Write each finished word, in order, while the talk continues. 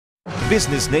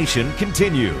Business Nation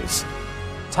continues.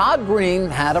 Todd Green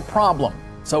had a problem,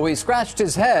 so he scratched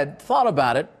his head, thought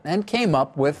about it, and came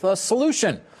up with a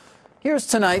solution. Here's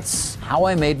tonight's How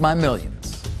I Made My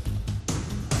Millions.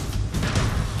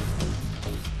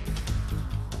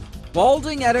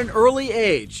 Balding at an early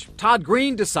age, Todd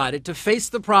Green decided to face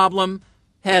the problem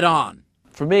head on.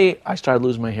 For me, I started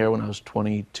losing my hair when I was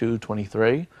 22,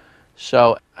 23.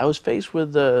 So I was faced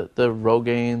with the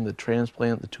Rogaine, the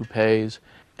transplant, the toupees.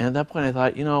 And at that point I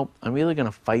thought, I'm either going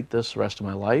to fight this the rest of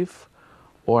my life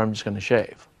or I'm just going to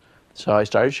shave. So I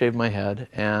started shaving my head,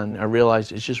 and I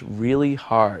realized it's just really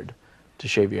hard to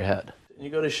shave your head.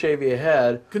 You go to shave your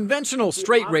head. Conventional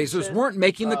straight razors weren't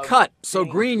making the cut, so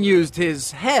Green used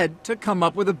his head to come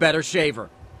up with a better shaver.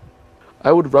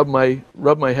 I would rub my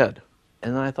head.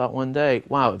 And then I thought one day,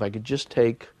 wow, if I could just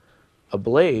take a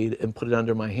blade and put it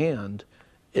under my hand,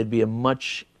 it'd be a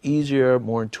much easier,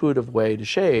 more intuitive way to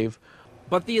shave.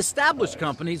 But the established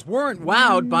companies weren't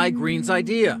wowed by Green's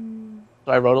idea.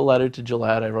 I wrote a letter to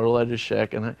Gillette, I wrote a letter to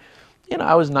Schick, and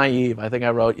I was naive. I think I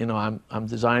wrote, I'm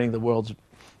designing the world's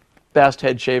best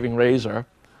head shaving razor.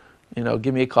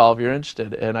 Give me a call if you're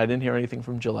interested. And I didn't hear anything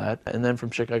from Gillette. And then from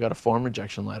Schick, I got a form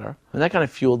rejection letter. And that kind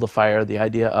of fueled the fire, the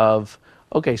idea of,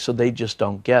 okay, so they just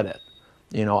don't get it.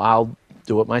 I'll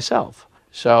do it myself.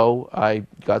 So I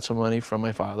got some money from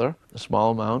my father, a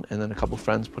small amount, and then a couple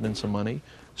friends put in some money.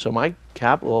 So my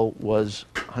capital was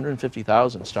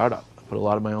 $150,000 startup. I put a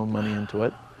lot of my own money into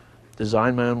it,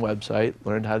 designed my own website,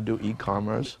 learned how to do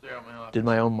e-commerce, did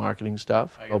my own marketing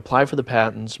stuff, apply for the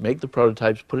patents, make the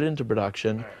prototypes, put it into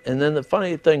production. And then the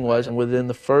funny thing was, within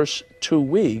the first 2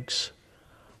 weeks,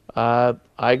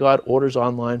 I got orders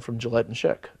online from Gillette and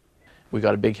Schick. We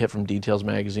got a big hit from Details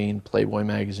magazine, Playboy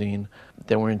magazine.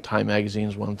 Then we're in Time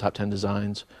magazine's one of the top 10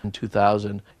 designs in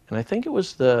 2000. And I think it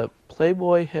was the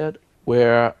Playboy hit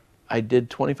where I did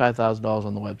 $25,000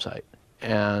 on the website.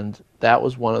 And that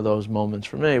was one of those moments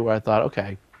for me where I thought,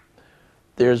 okay,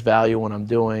 there's value in what I'm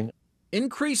doing.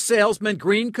 Increased sales meant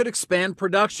Green could expand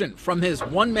production from his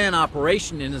one-man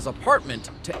operation in his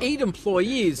apartment to 8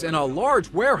 employees in a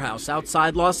large warehouse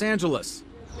outside Los Angeles.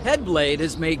 Headblade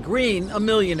has made Green a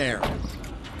millionaire.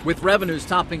 With revenues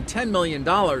topping $10 million,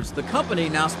 the company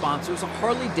now sponsors a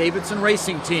Harley-Davidson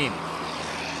racing team.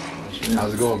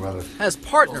 How's it going, brother? Has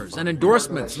partners and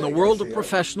endorsements in the world of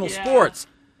professional sports.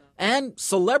 And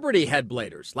celebrity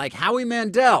headbladers like Howie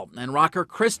Mandel and rocker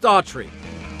Chris Daughtry.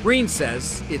 Green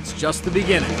says it's just the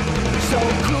beginning. So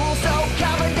cool, so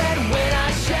confident when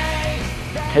I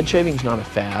shave. Head shaving's not a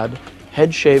fad.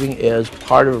 Head shaving is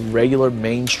part of regular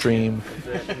mainstream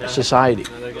society.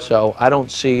 So I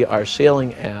don't see our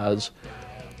sailing as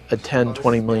a $10,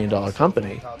 $20 million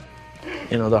company.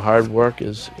 The hard work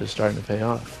is starting to pay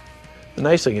off. The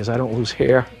nice thing is I don't lose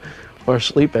hair or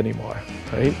sleep anymore,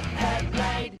 right?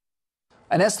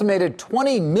 An estimated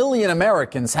 20 million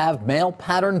Americans have male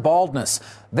pattern baldness.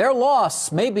 Their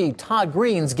loss may be Todd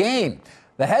Green's gain.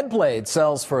 The head blade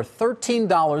sells for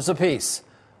 $13 a piece.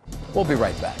 We'll be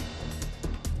right back.